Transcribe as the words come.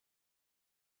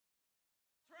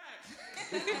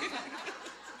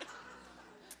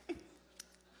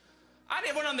I need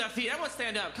everyone on their feet. Everyone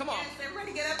stand up. Come on. Yes,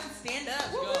 everybody get up and stand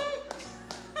up. Go.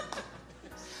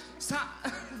 Stop.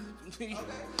 Okay,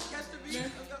 catch the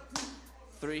beat.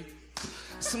 3.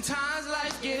 Sometimes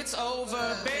life gets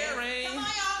overbearing. Come on,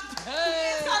 y'all.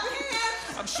 Hands, clap your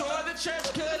hands. I'm sure the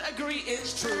church could agree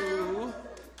it's true.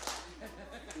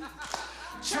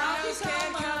 Trials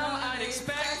can come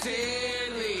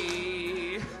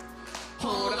unexpectedly.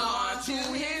 Hold on to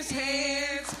his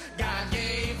hands. God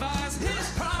gave us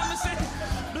his promises.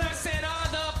 Blessed are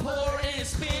the poor in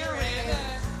spirit.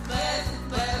 Bless,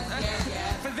 yeah,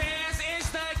 yeah. For theirs is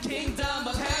the kingdom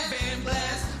of heaven.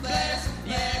 Bless,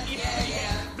 yeah, yeah,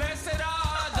 yeah. Blessed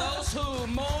are those who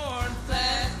mourn.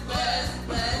 Bless,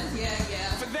 yeah,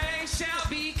 yeah. For they shall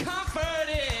be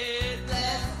comforted.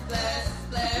 Bless,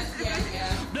 yeah,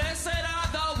 yeah. Blessed are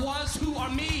the ones who are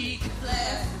meek.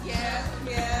 Bless, yeah,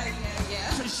 yeah, yeah,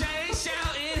 yeah. For they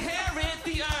shall inherit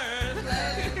the earth.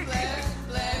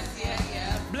 Bless, yeah,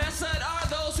 yeah. Blessed are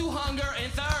those who hunger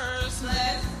and thirst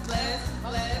Bless,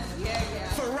 yeah, yeah.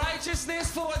 for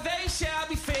righteousness, for they shall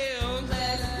be filled.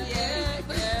 Bless,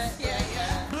 yeah,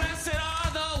 yeah. Blessed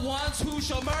are the ones who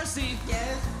show mercy,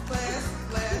 Yes, bless,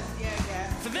 yeah,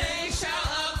 yeah. for they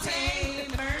shall obtain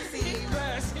Mercy.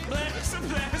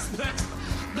 bless.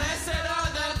 Blessed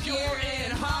are the pure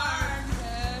in heart,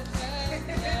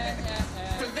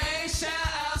 for they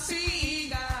shall see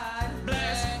God.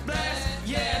 Bless,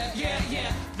 yeah, yeah,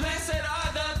 yeah. Blessed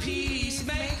are the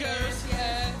peacemakers,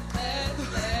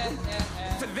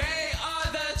 for they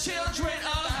are the children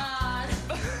of God.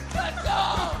 Let's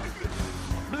go.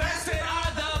 Blessed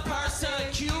are the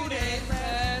persecuted,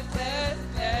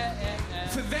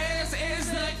 for theirs is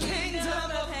the kingdom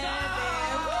of God.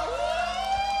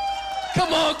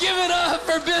 Come on, give it up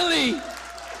for Billy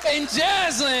and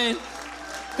Jaslyn,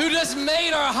 who just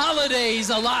made our holidays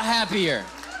a lot happier.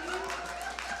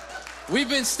 We've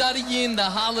been studying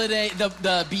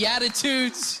the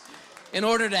Beatitudes in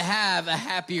order to have a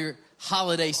happier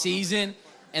holiday season,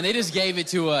 and they just gave it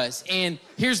to us. And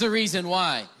here's the reason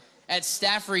why. At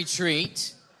staff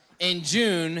retreat in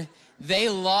June, they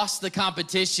lost the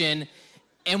competition,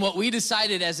 and what we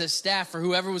decided as a staff for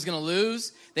whoever was going to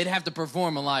lose, they'd have to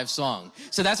perform a live song.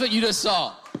 So that's what you just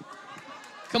saw.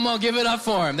 Come on, give it up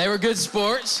for them. They were good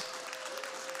sports.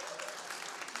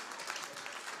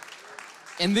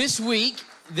 And this week,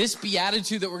 this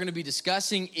beatitude that we're going to be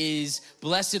discussing is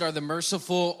blessed are the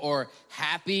merciful, or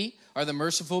happy are the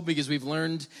merciful, because we've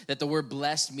learned that the word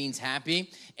blessed means happy.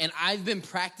 And I've been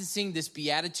practicing this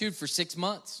beatitude for 6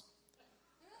 months.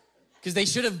 Because they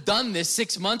should have done this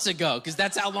 6 months ago, because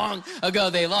that's how long ago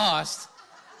they lost.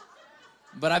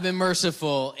 But I've been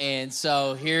merciful, and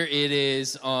so here it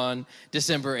is on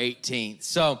December 18th.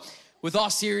 So with all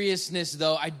seriousness,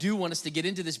 though, I do want us to get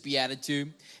into this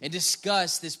beatitude and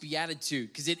discuss this beatitude,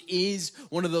 because it is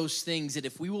one of those things that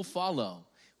if we will follow,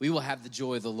 we will have the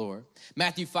joy of the Lord.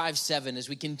 Matthew 5:7, as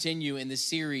we continue in this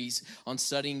series on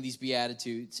studying these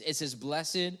beatitudes, it says,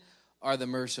 blessed are the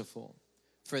merciful,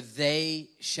 for they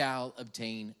shall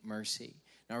obtain mercy.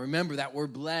 Now remember, that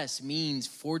word blessed means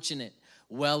fortunate,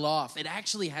 well off. It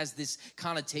actually has this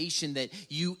connotation that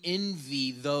you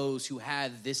envy those who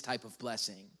have this type of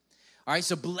blessing. All right,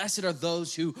 so blessed are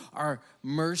those who are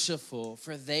merciful,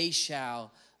 for they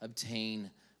shall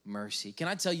obtain mercy. Can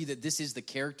I tell you that this is the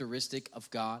characteristic of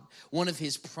God? One of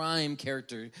his prime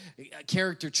character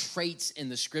traits in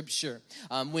the scripture.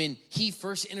 When he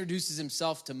first introduces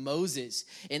himself to Moses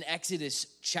in Exodus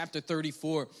chapter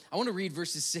 34, I want to read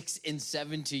verses 6 and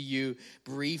 7 to you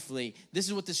briefly. This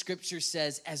is what the scripture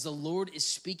says. As the Lord is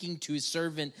speaking to his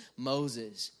servant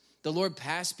Moses, the Lord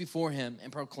passed before him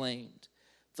and proclaimed,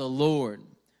 the Lord,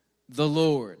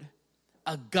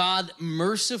 a God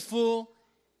merciful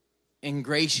and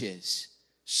gracious,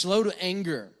 slow to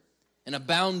anger, and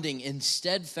abounding in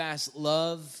steadfast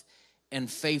love and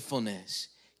faithfulness,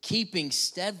 keeping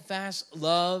steadfast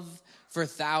love for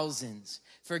thousands,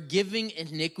 forgiving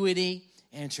iniquity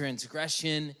and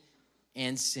transgression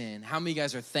and sin. How many of you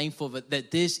guys are thankful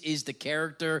that this is the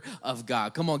character of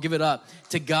God? Come on, give it up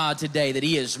to God today, that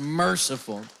he is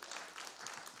merciful.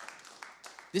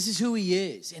 This is who he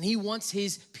is, and he wants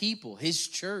his people, his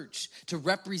church, to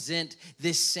represent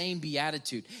this same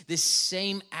beatitude, this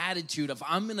same attitude of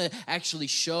I'm going to actually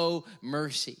show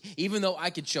mercy. Even though I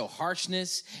could show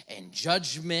harshness and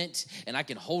judgment, and I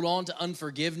can hold on to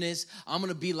unforgiveness, I'm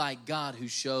going to be like God who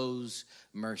shows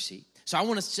mercy. So I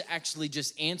want us to actually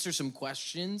just answer some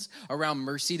questions around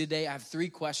mercy today. I have 3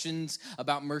 questions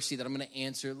about mercy that I'm going to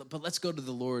answer, but let's go to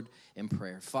the Lord in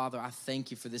prayer. Father, I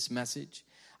thank you for this message.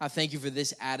 I thank you for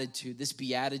this attitude, this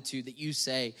beatitude that you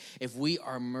say, if we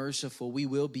are merciful, we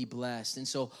will be blessed. And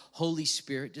so, Holy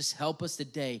Spirit, just help us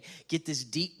today get this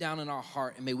deep down in our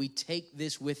heart, and may we take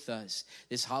this with us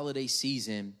this holiday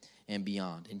season and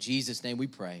beyond. In Jesus' name we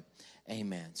pray.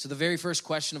 Amen. So the very first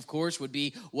question, of course, would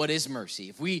be, what is mercy?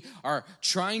 If we are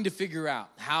trying to figure out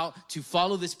how to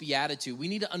follow this beatitude, we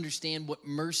need to understand what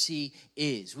mercy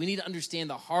is. We need to understand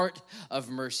the heart of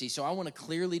mercy. So I want to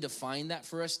clearly define that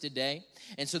for us today.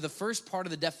 And so the first part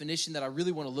of the definition that I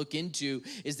really want to look into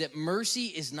is that mercy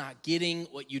is not getting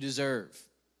what you deserve.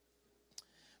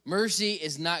 Mercy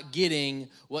is not getting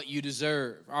what you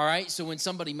deserve, all right? So when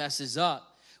somebody messes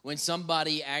up, when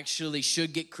somebody actually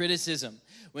should get criticism,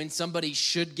 when somebody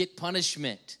should get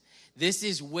punishment, this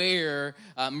is where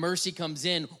mercy comes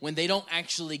in, when they don't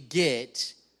actually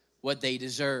get what they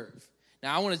deserve.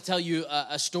 Now, I want to tell you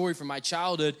a story from my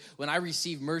childhood when I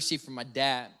received mercy from my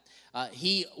dad.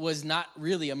 He was not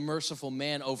really a merciful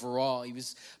man overall. He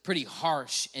was pretty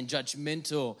harsh and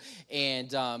judgmental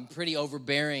and pretty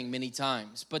overbearing many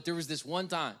times. But there was this one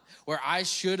time where I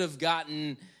should have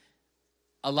gotten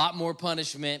a lot more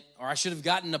punishment, or I should have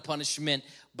gotten a punishment,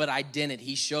 but I didn't.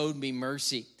 He showed me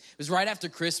mercy. It was right after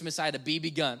Christmas. I had a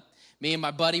BB gun. Me and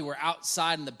my buddy were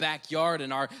outside in the backyard,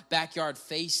 and our backyard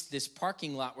faced this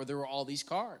parking lot where there were all these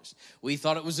cars. We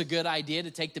thought it was a good idea to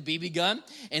take the BB gun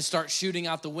and start shooting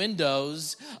out the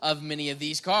windows of many of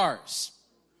these cars.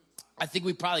 I think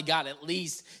we probably got at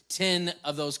least 10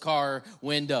 of those car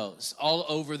windows all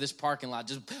over this parking lot,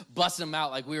 just busting them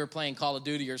out like we were playing Call of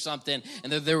Duty or something,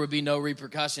 and there would be no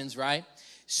repercussions, right?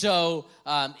 So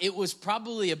it was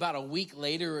probably about a week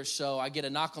later or so, I get a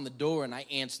knock on the door, and I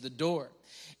answer the door.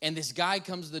 And this guy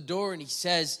comes to the door, and he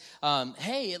says,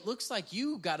 hey, it looks like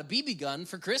you got a BB gun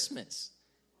for Christmas.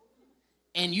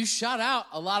 And you shot out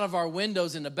a lot of our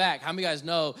windows in the back. How many of you guys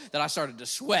know that I started to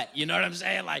sweat? You know what I'm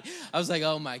saying? Like, I was like,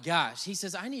 oh my gosh. He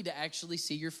says, I need to actually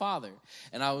see your father.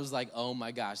 And I was like, oh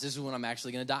my gosh, this is when I'm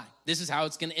actually going to die. This is how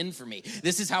it's going to end for me.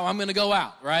 This is how I'm going to go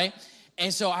out, right?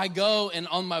 And so I go, and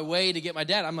on my way to get my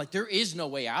dad, I'm like, there is no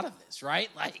way out of this, right?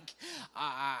 Like,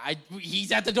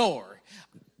 he's at the door.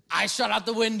 I shut out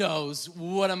the windows.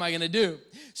 What am I going to do?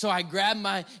 So I grab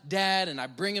my dad and I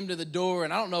bring him to the door.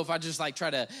 And I don't know if I just like try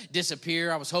to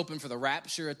disappear. I was hoping for the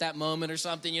rapture at that moment or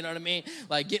something. You know what I mean?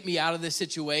 Like, get me out of this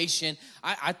situation.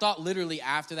 I thought literally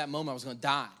after that moment I was going to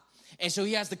die. And so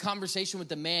he has the conversation with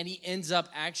the man. He ends up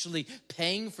actually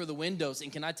paying for the windows.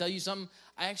 And can I tell you something?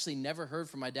 I actually never heard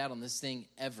from my dad on this thing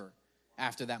ever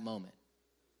after that moment.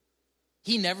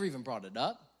 He never even brought it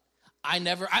up. I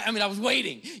was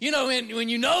waiting. You know, when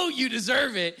you know you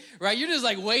deserve it, right? You're just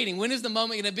like waiting. When is the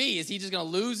moment going to be? Is he just going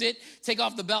to lose it? Take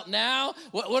off the belt now?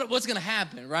 What's going to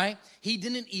happen, right? He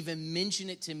didn't even mention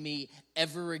it to me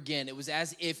ever again. It was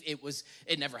as if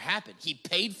it never happened. He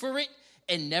paid for it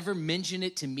and never mentioned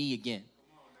it to me again.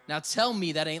 Now tell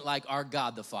me that ain't like our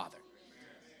God the Father,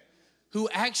 who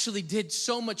actually did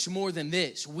so much more than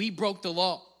this. We broke the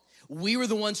law. We were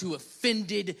the ones who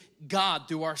offended God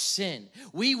through our sin.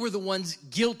 We were the ones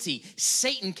guilty.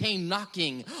 Satan came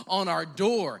knocking on our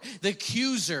door, the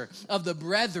accuser of the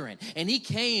brethren. And he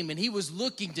came and he was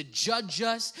looking to judge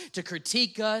us, to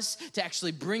critique us, to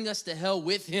actually bring us to hell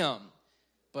with him.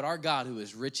 But our God, who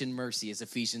is rich in mercy, as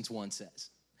Ephesians 1 says,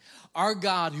 our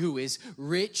God, who is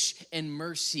rich in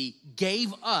mercy,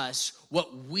 gave us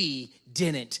what we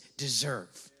didn't deserve.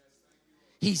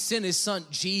 He sent his son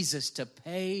Jesus to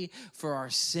pay for our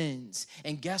sins.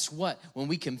 And guess what? When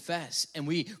we confess and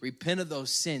we repent of those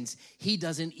sins, he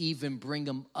doesn't even bring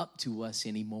them up to us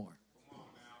anymore.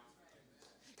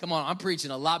 Come on, I'm preaching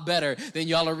a lot better than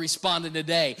y'all are responding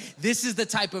today. This is the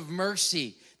type of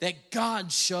mercy that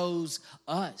God shows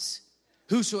us.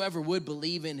 Whosoever would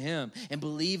believe in him and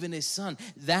believe in his son,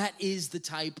 that is the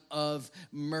type of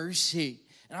mercy.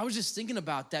 And I was just thinking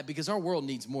about that because our world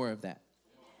needs more of that.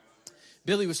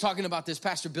 Billy was talking about this,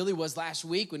 Pastor Billy was last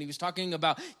week when he was talking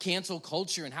about cancel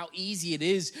culture and how easy it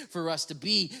is for us to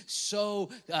be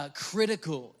so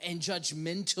critical and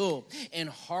judgmental and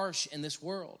harsh in this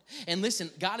world. And listen,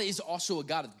 God is also a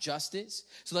God of justice.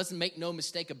 So let's make no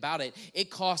mistake about it. It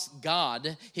cost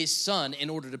God his son in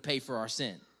order to pay for our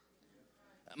sin.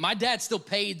 My dad still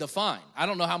paid the fine. I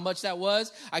don't know how much that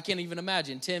was. I can't even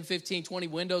imagine. 10, 15, 20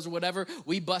 windows or whatever.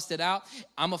 We busted out.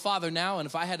 I'm a father now, and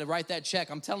if I had to write that check,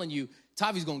 I'm telling you,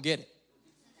 Tavi's going to get it.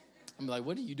 I'm like,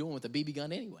 what are you doing with a BB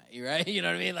gun anyway, right? You know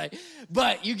what I mean? Like,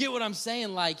 but you get what I'm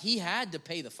saying? Like, he had to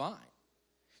pay the fine.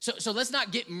 So let's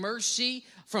not get mercy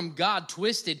from God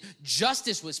twisted.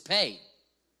 Justice was paid.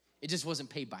 It just wasn't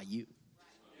paid by you.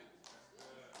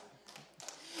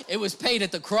 It was paid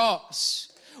at the cross.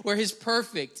 where his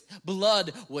perfect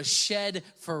blood was shed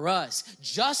for us.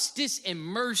 Justice and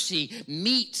mercy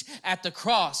meet at the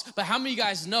cross. But how many of you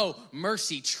guys know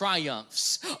mercy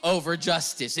triumphs over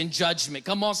justice and judgment?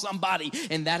 Come on, somebody.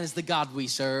 And that is the God we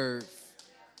serve.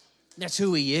 That's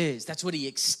who he is. That's what he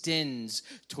extends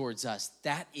towards us.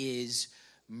 That is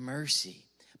mercy.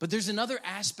 But there's another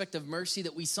aspect of mercy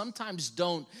that we sometimes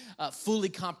don't fully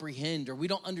comprehend, or we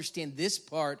don't understand this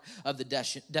part of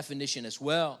the definition as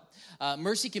well.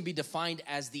 Mercy can be defined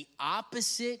as the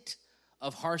opposite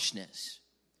of harshness.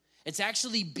 It's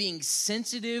actually being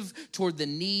sensitive toward the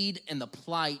need and the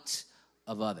plight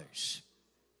of others.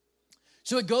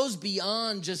 So it goes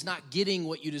beyond just not getting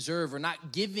what you deserve or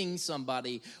not giving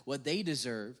somebody what they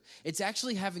deserve. It's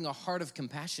actually having a heart of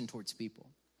compassion towards people.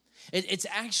 It's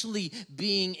actually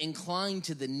being inclined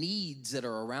to the needs that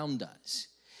are around us.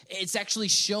 It's actually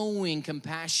showing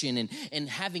compassion and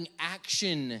having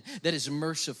action that is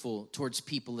merciful towards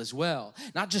people as well.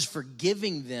 Not just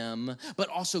forgiving them, but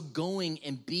also going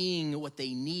and being what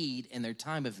they need in their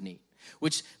time of need.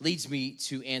 Which leads me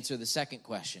to answer the second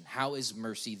question. How is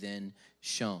mercy then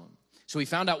shown? So we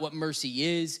found out what mercy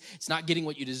is. It's not getting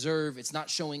what you deserve. It's not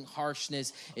showing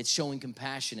harshness. It's showing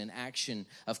compassion and action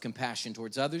of compassion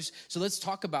towards others. So let's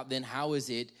talk about then, how is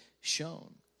it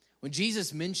shown? When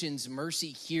Jesus mentions mercy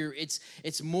here,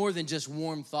 it's more than just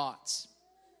warm thoughts.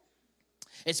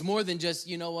 It's more than just,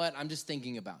 you know what, I'm just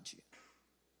thinking about you.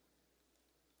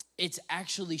 It's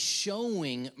actually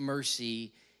showing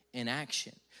mercy in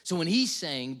action. So when he's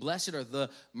saying, blessed are the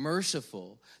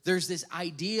merciful, there's this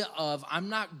idea of, I'm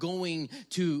not going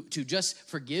to just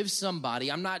forgive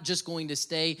somebody. I'm not just going to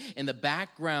stay in the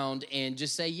background and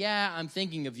just say, yeah, I'm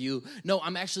thinking of you. No,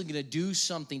 I'm actually going to do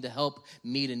something to help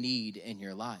meet a need in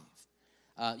your life.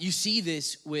 You see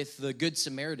this with the Good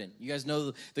Samaritan. You guys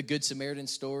know the Good Samaritan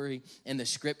story in the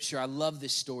scripture. I love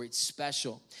this story. It's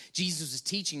special. Jesus was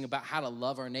teaching about how to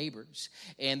love our neighbors.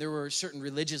 And there were certain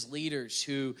religious leaders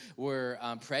who were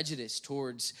prejudiced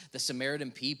towards the Samaritan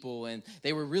people. And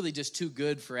they were really just too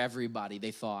good for everybody,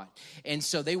 they thought. And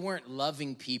so they weren't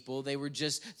loving people. They were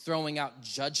just throwing out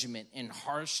judgment and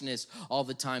harshness all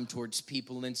the time towards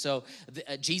people. And so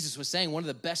Jesus was saying one of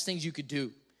the best things you could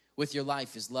do with your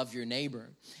life is love your neighbor.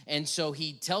 And so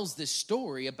he tells this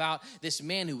story about this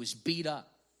man who was beat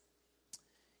up.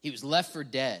 He was left for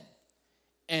dead.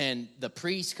 And the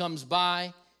priest comes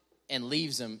by and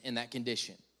leaves him in that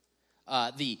condition.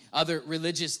 The other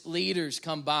religious leaders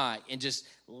come by and just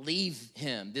leave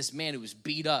him, this man who was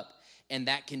beat up, in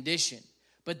that condition.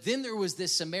 But then there was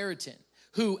this Samaritan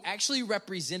who actually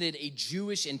represented a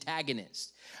Jewish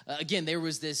antagonist. Again, there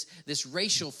was this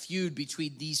racial feud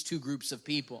between these two groups of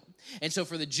people. And so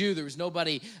for the Jew, there was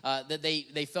nobody that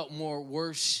they felt more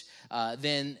worse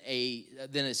than a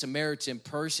Samaritan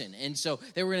person. And so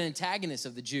they were an antagonist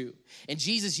of the Jew. And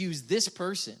Jesus used this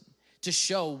person to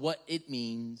show what it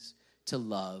means to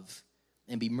love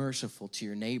and be merciful to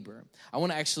your neighbor. I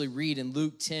want to actually read in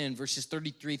Luke 10, verses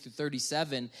 33 through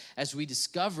 37, as we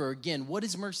discover, again, what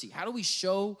is mercy? How do we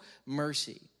show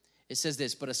mercy? It says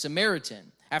this, but a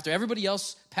Samaritan, after everybody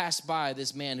else passed by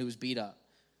this man who was beat up,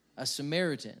 a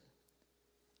Samaritan,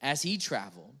 as he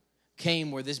traveled,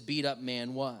 came where this beat up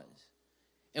man was.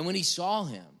 And when he saw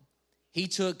him, he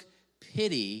took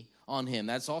pity on him.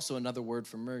 That's also another word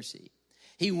for mercy.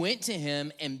 He went to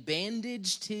him and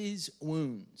bandaged his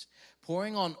wounds,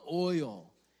 pouring on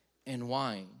oil and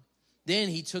wine. Then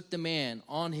he took the man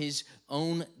on his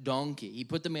own donkey. He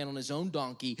put the man on his own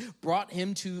donkey, brought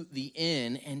him to the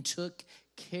inn, and took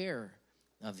care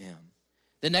of him.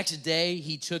 The next day,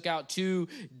 he took out 2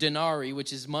 denarii,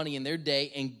 which is money in their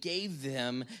day, and gave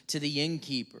them to the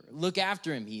innkeeper. Look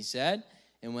after him, he said,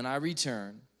 and when I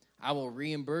return, I will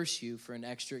reimburse you for any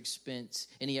extra expense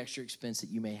that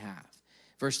you may have.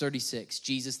 Verse 36,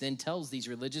 Jesus then tells these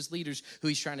religious leaders who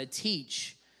he's trying to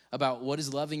teach about what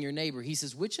is loving your neighbor. He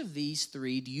says, which of these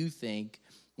 3 do you think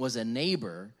was a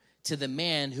neighbor to the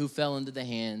man who fell into the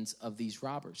hands of these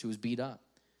robbers, who was beat up?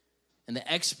 And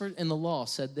the expert in the law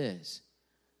said this,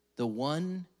 the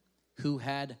one who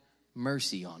had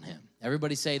mercy on him.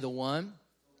 Everybody say, the one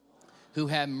who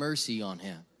had mercy on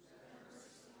him.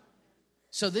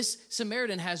 So this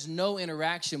Samaritan has no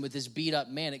interaction with this beat up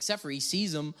man, except for he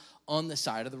sees him on the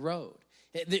side of the road.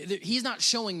 He's not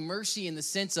showing mercy in the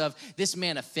sense of this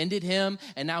man offended him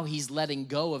and now he's letting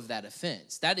go of that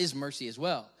offense. That is mercy as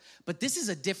well. But this is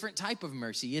a different type of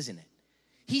mercy, isn't it?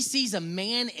 He sees a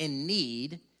man in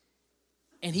need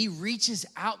and he reaches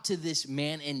out to this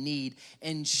man in need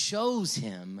and shows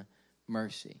him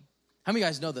mercy. How many of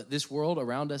you guys know that this world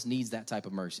around us needs that type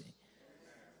of mercy?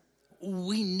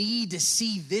 we need to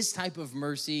see this type of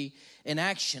mercy in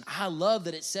action. I love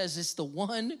that it says it's the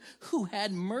one who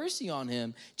had mercy on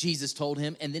him, Jesus told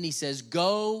him. And then he says,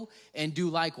 go and do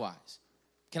likewise.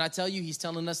 Can I tell you, he's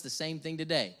telling us the same thing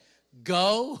today.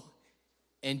 Go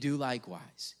and do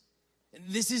likewise.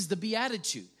 This is the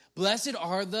beatitude. Blessed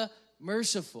are the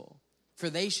merciful, for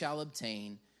they shall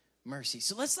obtain mercy.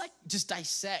 So let's just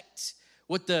dissect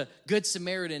what the Good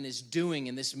Samaritan is doing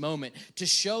in this moment to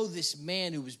show this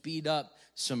man who was beat up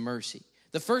some mercy.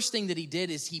 The first thing that he did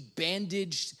is he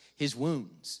bandaged his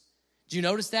wounds. Did you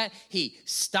notice that? He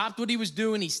stopped what he was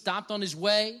doing. He stopped on his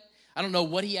way. I don't know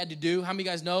what he had to do. How many of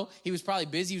you guys know? He was probably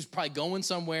busy. He was probably going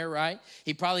somewhere, right?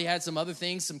 He probably had some other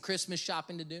things, some Christmas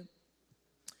shopping to do.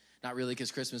 Not really,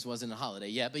 because Christmas wasn't a holiday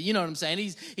yet, but you know what I'm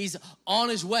saying. He's on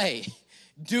his way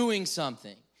doing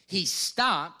something. He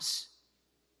stops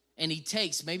and he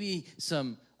takes maybe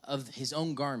some of his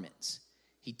own garments.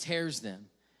 He tears them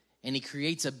and he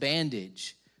creates a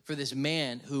bandage for this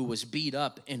man who was beat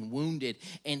up and wounded,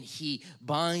 and he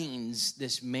binds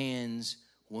this man's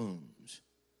wounds.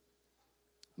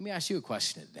 Let me ask you a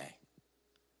question today.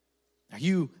 Are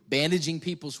you bandaging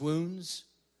people's wounds,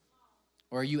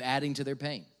 or are you adding to their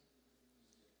pain?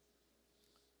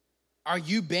 Are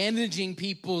you bandaging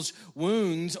people's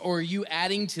wounds, or are you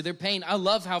adding to their pain? I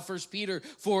love how 1 Peter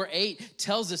 4:8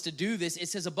 tells us to do this. It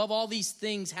says, above all these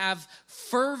things, have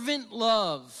fervent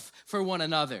love for one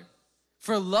another.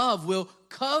 For love will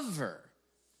cover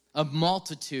a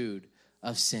multitude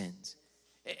of sins.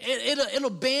 It'll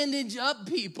bandage up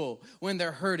people when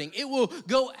they're hurting. It will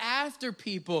go after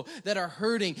people that are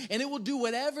hurting, and it will do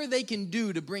whatever they can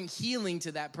do to bring healing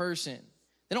to that person.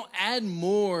 They don't add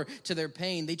more to their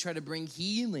pain. They try to bring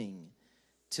healing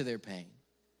to their pain.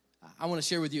 I want to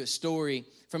share with you a story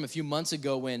from a few months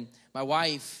ago when my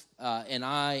wife and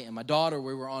I and my daughter,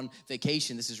 we were on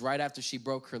vacation. This is right after she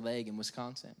broke her leg in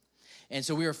Wisconsin. And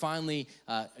so we were finally,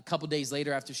 a couple days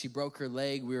later after she broke her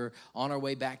leg, we were on our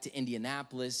way back to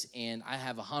Indianapolis, and I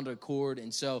have a Honda Accord,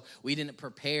 and so we didn't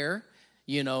prepare,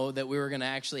 that we were going to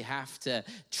actually have to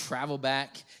travel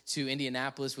back to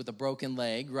Indianapolis with a broken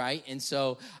leg, right? And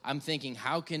so I'm thinking,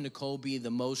 how can Nicole be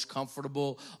the most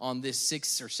comfortable on this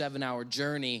 6 or 7 hour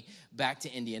journey back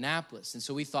to Indianapolis? And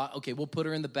so we thought, okay, we'll put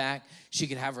her in the back. She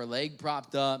could have her leg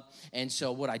propped up. And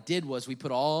so what I did was we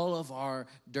put all of our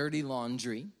dirty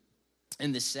laundry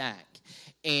in the sack,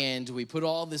 and we put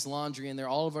all this laundry in there,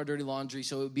 all of our dirty laundry,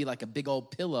 so it would be like a big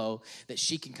old pillow that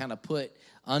she can kind of put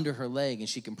under her leg, and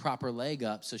she can prop her leg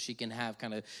up so she can have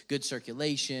kind of good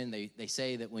circulation. They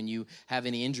say that when you have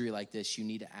any injury like this, you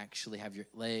need to actually have your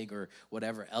leg or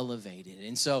whatever elevated.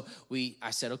 And so I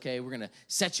said, okay, we're going to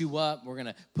set you up. We're going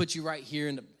to put you right here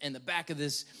in the back of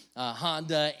this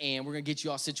Honda, and we're going to get you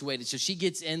all situated. So she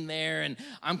gets in there, and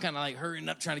I'm kind of like hurrying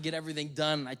up, trying to get everything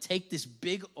done. And I take this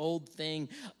big old thing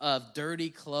of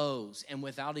dirty clothes, and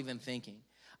without even thinking,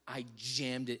 I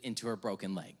jammed it into her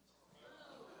broken leg.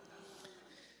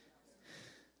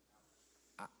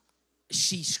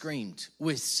 She screamed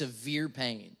with severe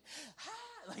pain.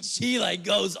 Like she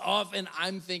goes off, and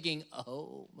I'm thinking,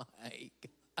 oh my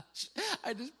gosh,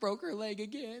 I just broke her leg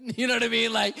again. You know what I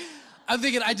mean? I'm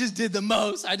thinking I just did the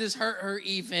most. I just hurt her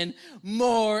even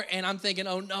more. And I'm thinking,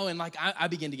 oh no. And I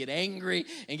begin to get angry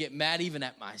and get mad even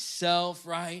at myself,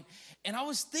 right? And I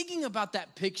was thinking about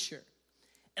that picture.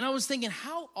 And I was thinking,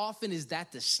 how often is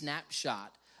that the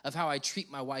snapshot of how I treat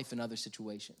my wife in other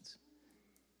situations?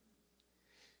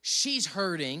 She's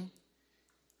hurting,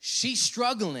 she's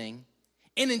struggling,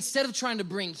 and instead of trying to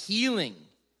bring healing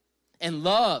and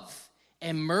love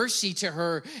and mercy to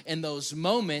her in those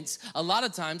moments, a lot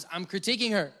of times I'm critiquing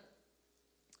her.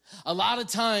 A lot of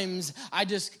times I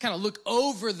just kind of look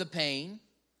over the pain.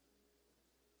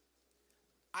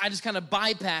 I just kind of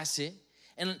bypass it,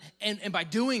 and by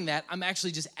doing that, I'm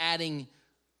actually just adding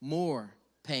more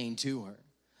pain to her.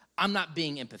 I'm not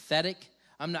being empathetic.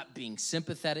 I'm not being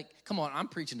sympathetic. Come on, I'm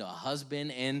preaching to a husband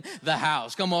in the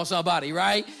house. Come on, somebody,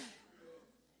 right?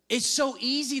 It's so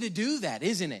easy to do that,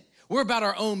 isn't it? We're about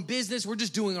our own business. We're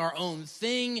just doing our own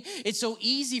thing. It's so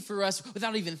easy for us,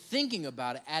 without even thinking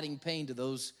about it, adding pain to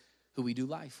those who we do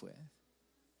life with.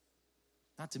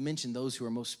 Not to mention those who are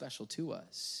most special to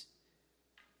us.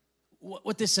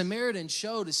 What the Samaritan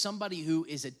showed is somebody who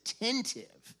is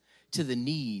attentive to the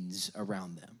needs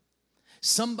around them.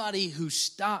 Somebody who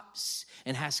stops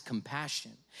and has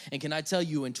compassion. And can I tell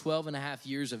you, in 12 and a half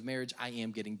years of marriage, I am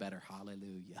getting better.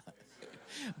 Hallelujah.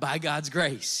 By God's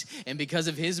grace. And because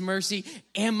of his mercy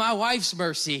and my wife's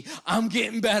mercy, I'm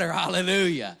getting better.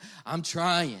 Hallelujah. I'm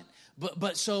trying.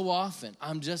 But so often,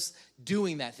 I'm just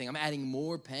doing that thing. I'm adding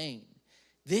more pain.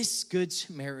 This Good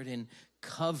Samaritan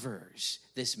covers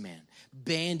this man,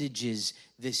 bandages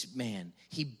this man.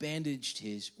 He bandaged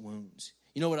his wounds.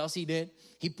 You know what else he did?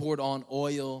 He poured on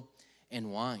oil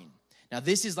and wine. Now,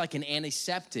 this is like an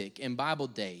antiseptic in Bible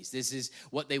days. This is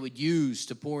what they would use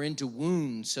to pour into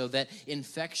wounds so that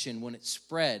infection wouldn't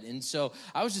spread. And so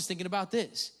I was just thinking about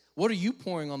this. What are you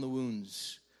pouring on the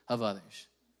wounds of others?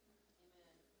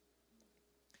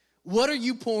 What are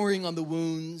you pouring on the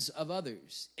wounds of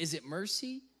others? Is it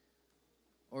mercy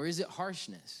or is it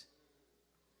harshness?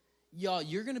 Y'all,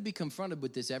 you're going to be confronted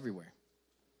with this everywhere.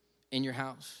 In your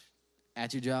house,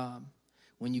 at your job,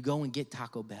 when you go and get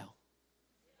Taco Bell.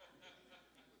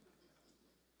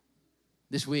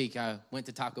 This week, I went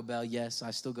to Taco Bell. Yes,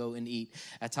 I still go and eat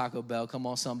at Taco Bell. Come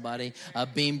on, somebody. A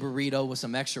bean burrito with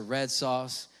some extra red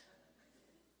sauce.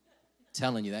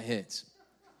 Telling you, that hits.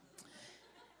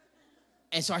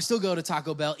 And so I still go to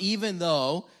Taco Bell, even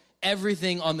though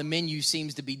everything on the menu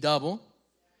seems to be double.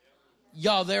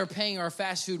 Y'all, they're paying our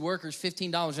fast food workers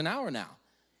 $15 an hour now.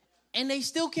 And they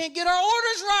still can't get our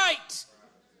orders right.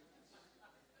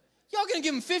 Y'all gonna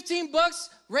give them $15,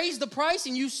 raise the price,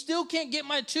 and you still can't get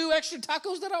my 2 extra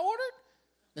tacos that I ordered?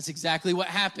 That's exactly what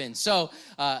happened. So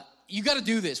you gotta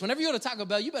do this. Whenever you go to Taco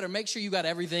Bell, you better make sure you got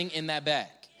everything in that bag.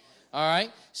 All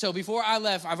right? So before I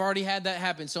left, I've already had that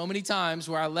happen so many times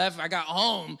where I left, I got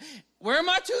home. Where are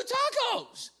my 2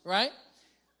 tacos? Right?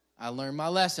 I learned my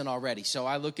lesson already. So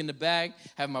I look in the bag,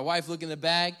 have my wife look in the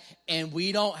bag, and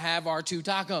we don't have our 2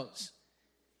 tacos.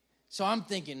 So I'm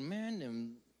thinking, man,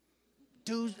 them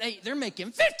dudes, they're making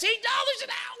 $15 an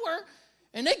hour,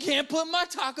 and they can't put my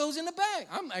tacos in the bag.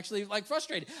 I'm actually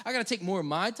frustrated. I got to take more of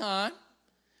my time,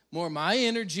 more of my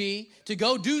energy to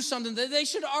go do something that they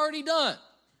should have already done.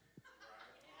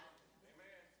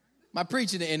 Am I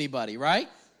preaching to anybody, right?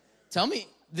 Tell me,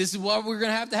 this is what we're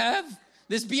going to have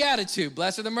this beatitude.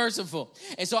 Blessed are the merciful.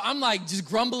 And so I'm just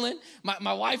grumbling.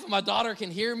 My wife and my daughter can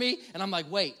hear me. And I'm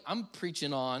like, wait, I'm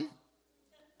preaching on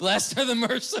blessed are the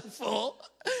merciful,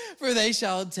 for they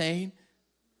shall obtain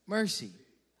mercy.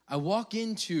 I walk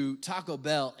into Taco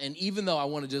Bell, and even though I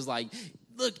want to just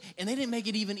look, and they didn't make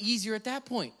it even easier at that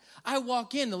point. I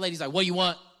walk in, the lady's like, what do you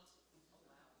want?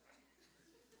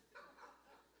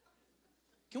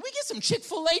 Can we get some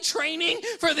Chick-fil-A training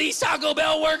for these Taco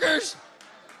Bell workers?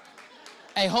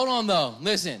 Hey, hold on, though.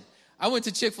 Listen, I went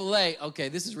to Chick-fil-A. Okay,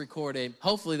 this is recorded.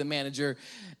 Hopefully the manager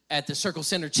at the Circle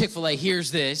Center Chick-fil-A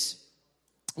hears this.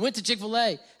 I went to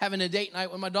Chick-fil-A having a date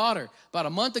night with my daughter about a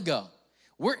month ago.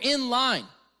 We're in line,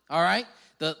 all right?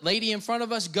 The lady in front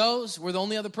of us goes. We're the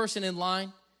only other person in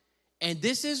line. And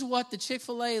this is what the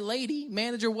Chick-fil-A lady,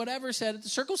 manager, whatever, said at the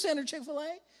Circle Center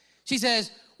Chick-fil-A. She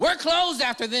says, we're closed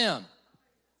after them.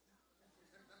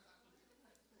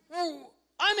 Well,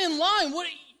 I'm in line.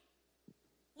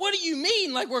 What do you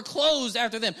mean we're closed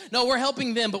after them? No, we're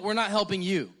helping them, but we're not helping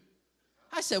you.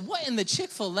 I said, what in the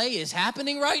Chick-fil-A is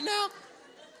happening right now?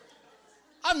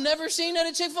 I've never seen that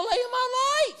at Chick-fil-A in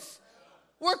my life.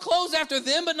 We're closed after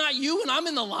them, but not you, and I'm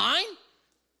in the line?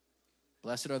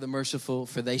 Blessed are the merciful,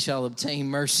 for they shall obtain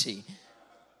mercy.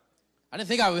 I didn't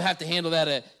think I would have to handle that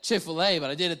at Chick-fil-A, but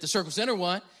I did at the Circle Center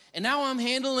one. And now I'm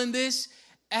handling this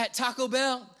at Taco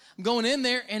Bell. I'm going in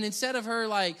there, and instead of her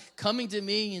coming to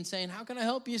me and saying, how can I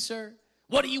help you, sir?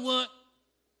 What do you want?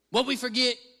 What we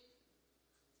forget?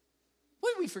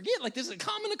 What did we forget? This is a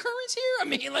common occurrence here? I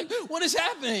mean, what is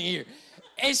happening here?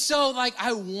 And so,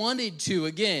 I wanted to,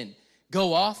 again,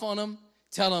 go off on them,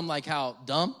 tell them, how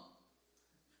dumb.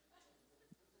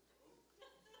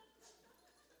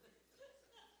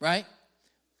 Right?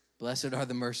 Blessed are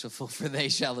the merciful, for they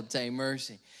shall obtain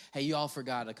mercy. Hey, you all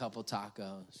forgot a couple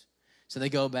tacos. So they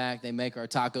go back, they make our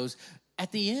tacos.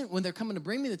 At the end, when they're coming to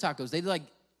bring me the tacos, they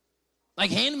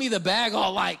hand me the bag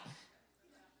all I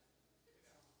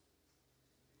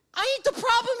ain't the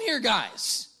problem here,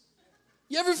 guys.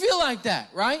 You ever feel like that,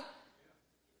 right?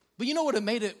 But you know what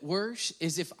made it worse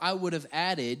is if I would have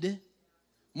added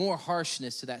more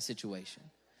harshness to that situation.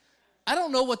 I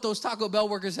don't know what those Taco Bell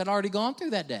workers had already gone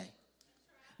through that day.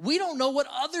 We don't know what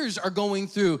others are going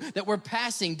through that we're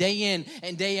passing day in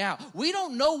and day out. We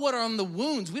don't know what are on the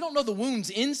wounds. We don't know the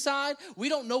wounds inside. We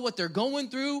don't know what they're going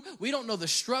through. We don't know the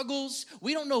struggles.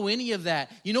 We don't know any of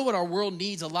that. You know what our world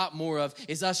needs a lot more of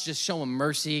is us just showing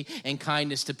mercy and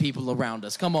kindness to people around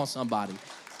us. Come on, somebody.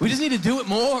 We just need to do it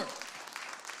more.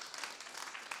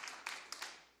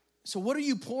 So what are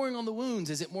you pouring on the wounds?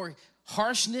 Is it more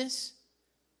harshness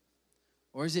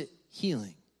or is it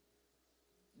healing?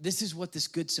 This is what this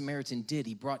Good Samaritan did.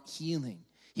 He brought healing.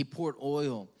 He poured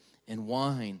oil and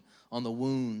wine on the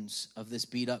wounds of this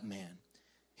beat up man.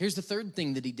 Here's the third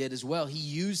thing that he did as well. He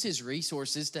used his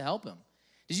resources to help him.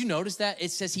 Did you notice that?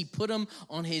 It says he put them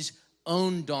on his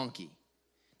own donkey.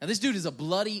 Now, this dude is a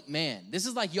bloody man. This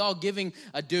is like y'all giving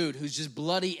a dude who's just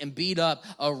bloody and beat up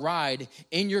a ride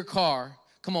in your car.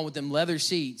 Come on, with them leather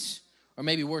seats, or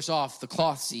maybe worse off, the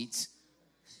cloth seats.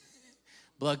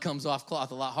 Blood comes off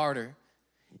cloth a lot harder.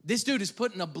 This dude is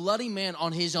putting a bloody man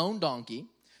on his own donkey.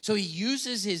 So he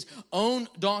uses his own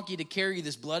donkey to carry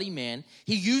this bloody man.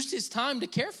 He used his time to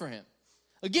care for him.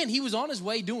 Again, he was on his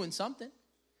way doing something.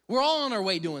 We're all on our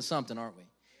way doing something, aren't we?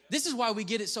 This is why we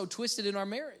get it so twisted in our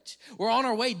marriage. We're on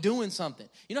our way doing something.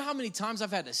 You know how many times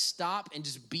I've had to stop and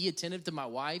just be attentive to my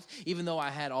wife, even though I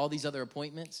had all these other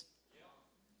appointments?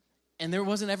 And there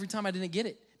wasn't every time I didn't get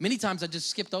it. Many times I just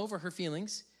skipped over her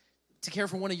feelings to care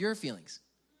for one of your feelings.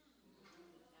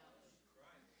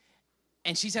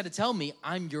 And she's had to tell me,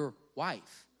 I'm your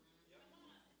wife.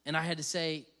 And I had to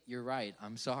say, you're right,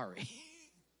 I'm sorry.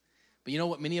 But you know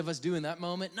what many of us do in that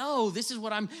moment? No, this is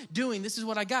what I'm doing. This is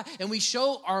what I got. And we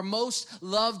show our most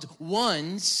loved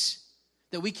ones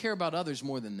that we care about others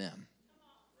more than them.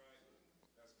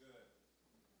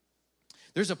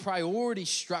 There's a priority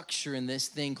structure in this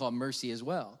thing called mercy as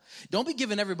well. Don't be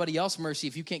giving everybody else mercy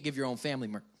if you can't give your own family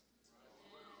mercy.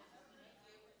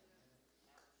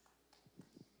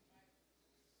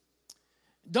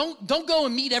 Don't go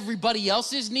and meet everybody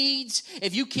else's needs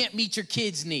if you can't meet your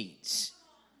kids' needs.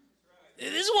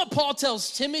 This is what Paul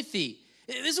tells Timothy.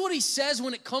 This is what he says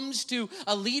when it comes to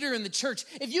a leader in the church.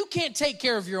 If you can't take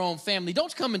care of your own family,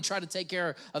 don't come and try to take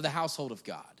care of the household of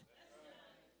God.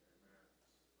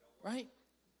 Right?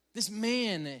 This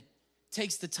man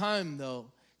takes the time,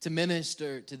 though, to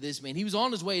minister to this man. He was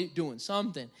on his way doing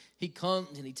something. He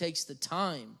comes and he takes the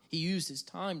time. He used his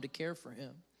time to care for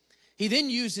him. He then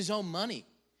used his own money.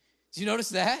 Did you notice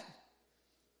that?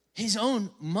 His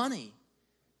own money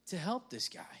to help this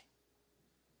guy.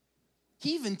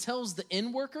 He even tells the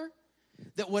inn worker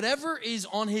that whatever is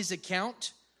on his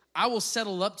account, I will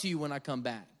settle up to you when I come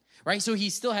back. Right? So he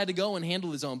still had to go and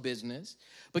handle his own business.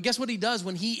 But guess what he does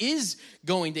when he is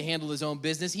going to handle his own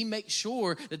business? He makes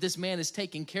sure that this man is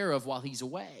taken care of while he's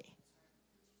away.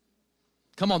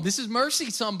 Come on, this is mercy,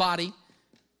 somebody.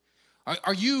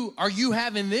 Are you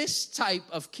having this type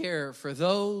of care for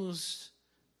those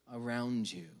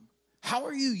around you? How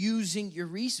are you using your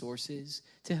resources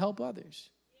to help others?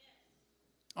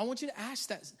 I want you to ask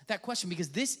that question, because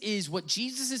this is what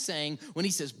Jesus is saying when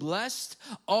he says, blessed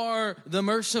are the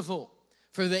merciful,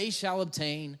 for they shall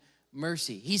obtain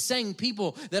mercy. He's saying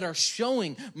people that are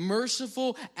showing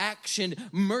merciful action,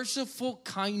 merciful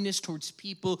kindness towards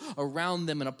people around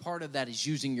them, and a part of that is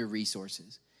using your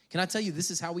resources. Can I tell you,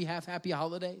 this is how we have happy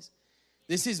holidays?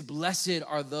 This is blessed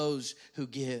are those who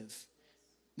give.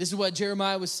 This is what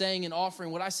Jeremiah was saying in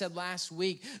offering. What I said last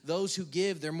week, those who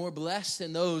give, they're more blessed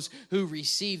than those who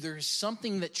receive. There is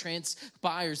something that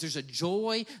transpires. There's a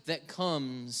joy that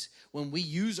comes when we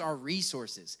use our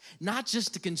resources, not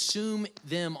just to consume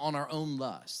them on our own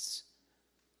lusts,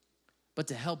 but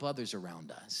to help others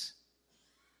around us,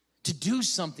 to do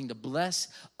something to bless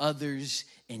others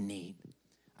in need.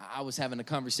 I was having a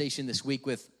conversation this week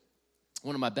with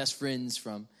one of my best friends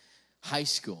from high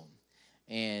school.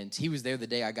 And he was there the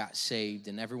day I got saved,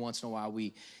 and every once in a while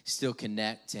we still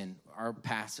connect, and our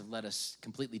paths have led us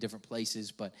completely different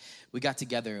places, but we got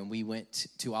together and we went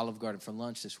to Olive Garden for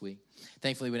lunch this week.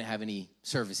 Thankfully, we didn't have any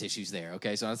service issues there,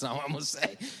 okay? So that's not what I'm going to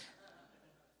say.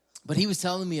 But he was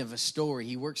telling me of a story.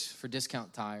 He works for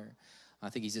Discount Tire. I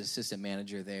think he's an assistant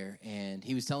manager there, and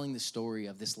he was telling the story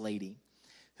of this lady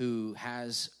who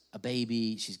has a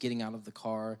baby. She's getting out of the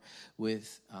car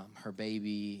with her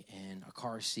baby in a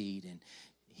car seat, and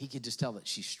he could just tell that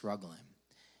she's struggling.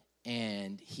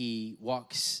 And he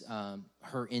walks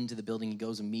her into the building. He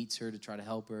goes and meets her to try to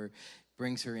help her,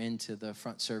 brings her into the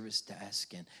front service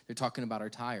desk, and they're talking about her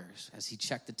tires. As he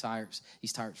checked the tires,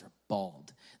 these tires are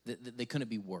bald. They couldn't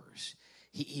be worse.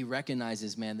 He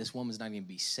recognizes, man, this woman's not going to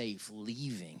be safe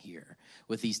leaving here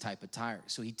with these type of tires.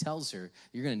 So he tells her,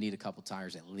 you're going to need a couple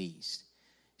tires at least.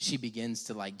 She begins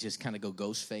to just kind of go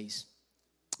ghost face.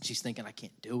 She's thinking, I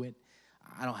can't do it.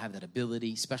 I don't have that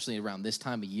ability, especially around this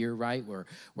time of year, right? Where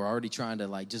we're already trying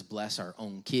to just bless our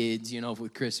own kids,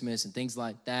 with Christmas and things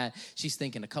like that. She's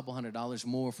thinking a couple $100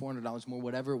 more, $400 more,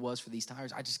 whatever it was for these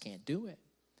tires. I just can't do it.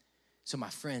 So my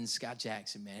friend, Scott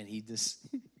Jackson, man, he just,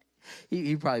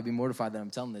 he'd probably be mortified that I'm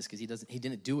telling this because he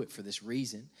didn't do it for this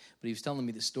reason. But he was telling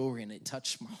me the story, and it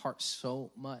touched my heart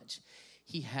so much.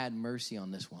 He had mercy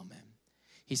on this woman.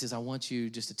 He says, I want you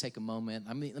just to take a moment.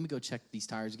 Let me go check these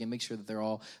tires again, make sure that they're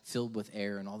all filled with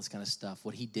air and all this kind of stuff.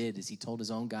 What he did is he told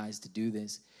his own guys to do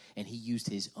this, and he used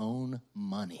his own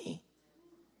money.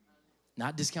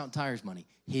 not Discount Tires money,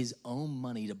 his own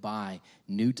money to buy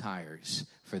new tires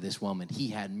for this woman. He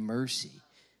had mercy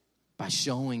by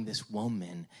showing this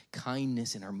woman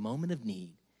kindness in her moment of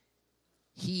need.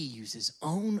 He used his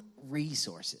own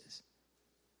resources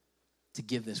to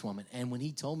give this woman. And when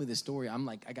he told me this story, I'm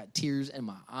like, I got tears in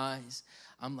my eyes.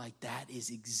 I'm like, that is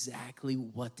exactly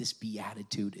what this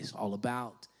beatitude is all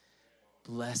about.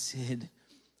 Blessed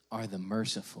are the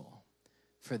merciful,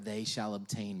 for they shall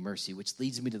obtain mercy, which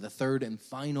leads me to the third and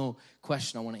final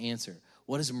question I want to answer.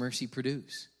 What does mercy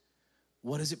produce?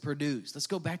 What does it produce? Let's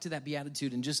go back to that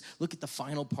beatitude and just look at the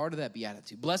final part of that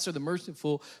beatitude. Blessed are the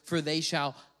merciful, for they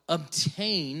shall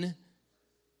obtain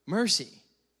mercy.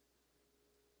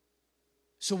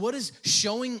 So what does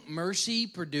showing mercy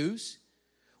produce?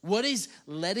 What is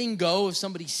letting go of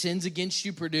somebody's sins against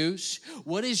you produce?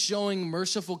 What is showing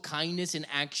merciful kindness in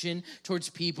action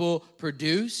towards people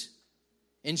produce?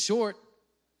 In short,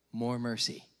 more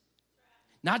mercy.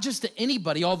 Not just to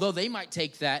anybody, although they might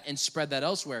take that and spread that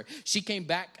elsewhere. She came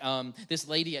back, this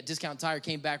lady at Discount Tire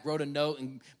came back, wrote a note,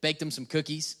 and baked him some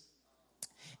cookies.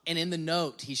 And in the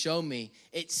note he showed me,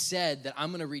 it said that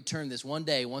I'm going to return this one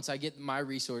day. Once I get my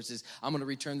resources, I'm going to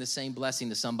return the same blessing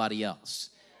to somebody else.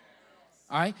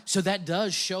 All right? So that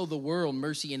does show the world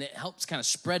mercy, and it helps kind of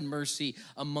spread mercy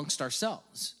amongst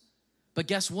ourselves. But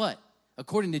guess what?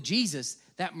 According to Jesus,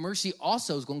 that mercy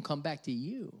also is going to come back to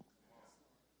you.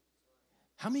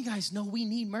 How many guys know we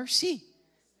need mercy?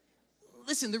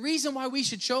 Listen, the reason why we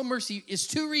should show mercy is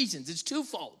two reasons. It's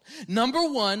twofold. Number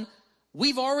one,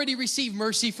 we've already received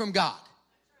mercy from God.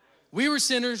 We were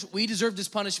sinners. We deserved this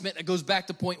punishment. It goes back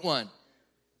to point one.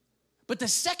 But the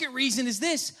second reason is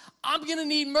this: I'm going to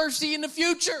need mercy in the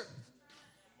future.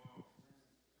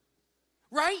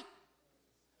 Right?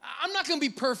 I'm not going to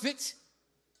be perfect.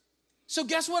 So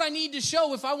guess what I need to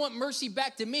show? If I want mercy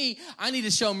back to me, I need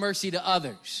to show mercy to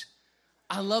others.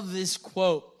 I love this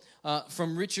quote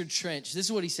from Richard Trench. This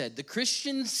is what he said: the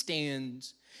Christian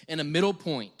stands in a middle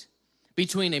point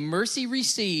between a mercy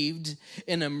received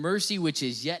and a mercy which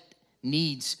is yet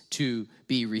needs to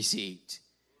be received.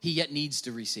 He yet needs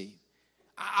to receive.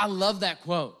 I love that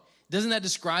quote. Doesn't that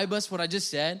describe us, what I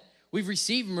just said? We've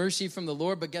received mercy from the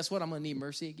Lord, but guess what? I'm going to need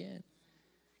mercy again.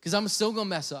 Because I'm still going to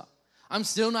mess up. I'm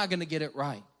still not going to get it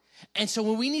right. And so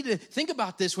when we need to think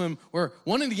about this, when we're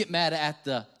wanting to get mad at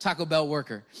the Taco Bell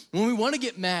worker, when we want to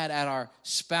get mad at our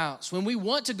spouse, when we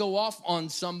want to go off on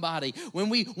somebody, when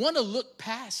we want to look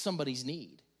past somebody's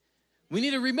need, we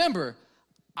need to remember,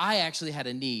 I actually had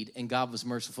a need and God was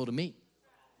merciful to me.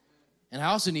 And I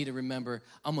also need to remember,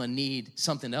 I'm going to need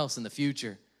something else in the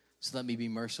future, so let me be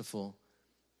merciful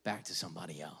back to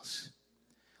somebody else.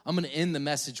 I'm going to end the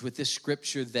message with this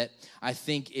scripture that I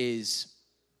think is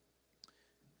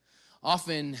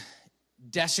often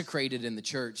desecrated in the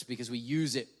church because we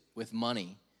use it with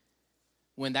money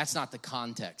when that's not the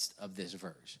context of this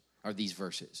verse or these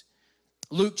verses.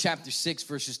 Luke chapter 6,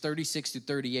 verses 36 to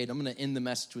 38. I'm going to end the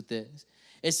message with this.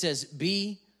 It says,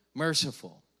 be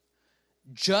merciful,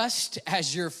 just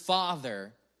as your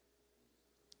Father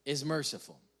is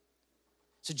merciful.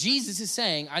 So Jesus is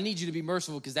saying, I need you to be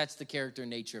merciful because that's the character and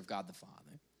nature of God the Father.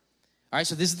 All right,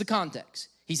 so this is the context.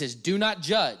 He says, do not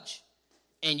judge,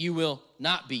 and you will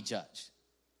not be judged.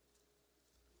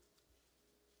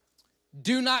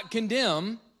 Do not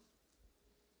condemn,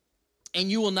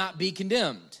 and you will not be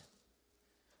condemned.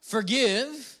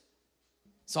 Forgive,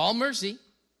 it's all mercy,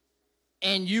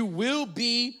 and you will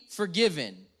be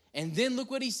forgiven. And then look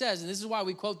what he says, and this is why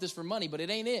we quote this for money, but it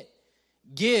ain't it.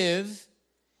 Give,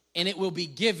 and it will be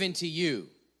given to you.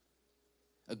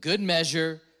 A good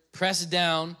measure, pressed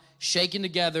down, shaken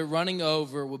together, running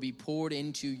over, will be poured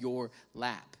into your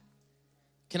lap.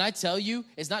 Can I tell you,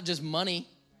 it's not just money.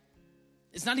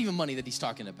 It's not even money that he's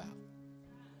talking about.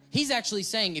 He's actually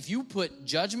saying if you put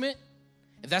judgment,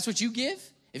 if that's what you give,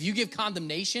 if you give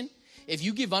condemnation, if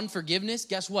you give unforgiveness,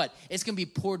 guess what? It's going to be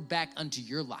poured back unto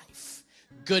your life.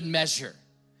 Good measure,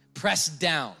 pressed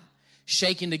down,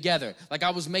 shaken together. Like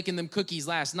I was making them cookies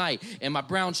last night and my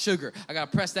brown sugar, I got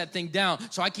to press that thing down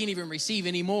so I can't even receive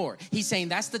anymore. He's saying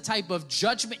that's the type of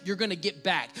judgment you're going to get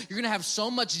back. You're going to have so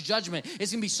much judgment.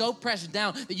 It's going to be so pressed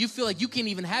down that you feel like you can't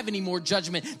even have any more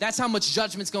judgment. That's how much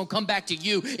judgment's going to come back to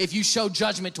you if you show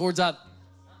judgment towards others.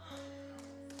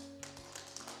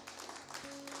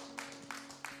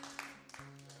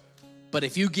 But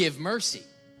if you give mercy,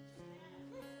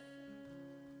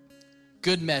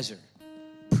 good measure,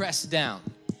 pressed down,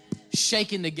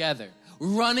 shaken together,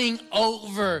 running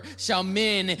over shall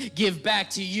men give back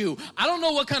to you. I don't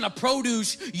know what kind of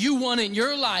produce you want in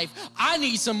your life. I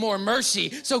need some more mercy.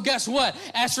 So guess what?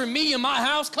 As for me and my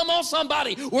house, come on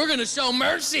somebody, we're going to show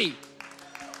mercy.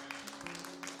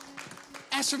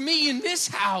 as for me in this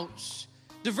house,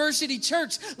 Diversity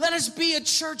Church, let us be a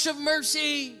church of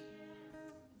mercy.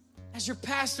 As your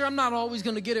pastor, I'm not always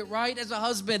going to get it right. As a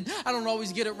husband, I don't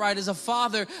always get it right. As a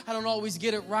father, I don't always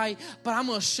get it right. But I'm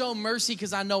going to show mercy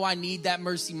because I know I need that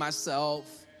mercy myself.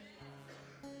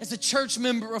 As a church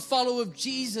member, a follower of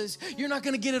Jesus, you're not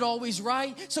going to get it always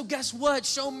right. So guess what?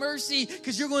 Show mercy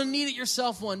because you're going to need it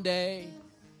yourself one day.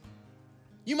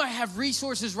 You might have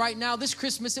resources right now. This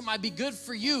Christmas, it might be good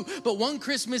for you, but one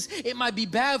Christmas, it might be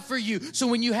bad for you. So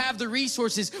when you have the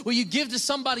resources, will you give to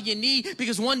somebody you need?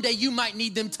 Because one day you might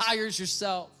need them tires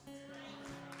yourself.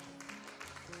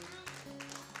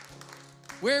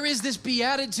 Where is this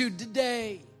beatitude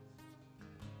today?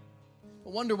 I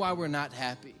wonder why we're not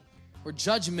happy. We're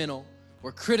judgmental,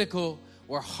 we're critical,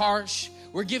 we're harsh,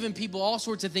 we're giving people all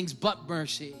sorts of things but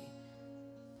mercy.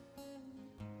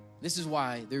 This is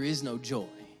why there is no joy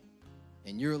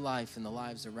in your life and the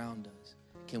lives around us.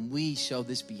 Can we show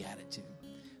this beatitude?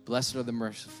 Blessed are the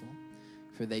merciful,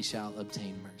 for they shall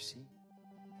obtain mercy.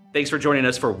 Thanks for joining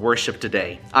us for worship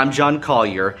today. I'm John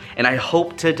Collier, and I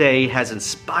hope today has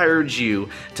inspired you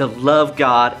to love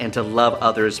God and to love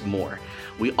others more.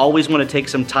 We always want to take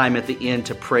some time at the end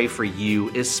to pray for you,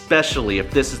 especially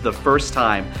if this is the first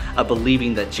time of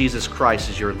believing that Jesus Christ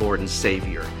is your Lord and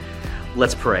Savior.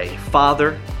 Let's pray.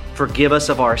 Father, forgive us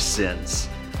of our sins.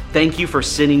 Thank you for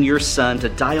sending your Son to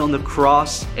die on the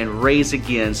cross and raise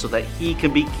again so that he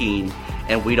can be king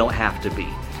and we don't have to be.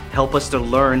 Help us to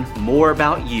learn more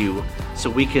about you so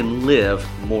we can live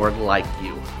more like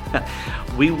you.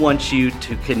 We want you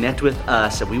to connect with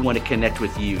us and we want to connect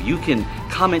with you. You can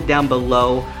comment down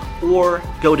below or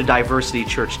go to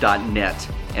diversitychurch.net,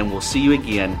 and we'll see you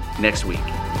again next week.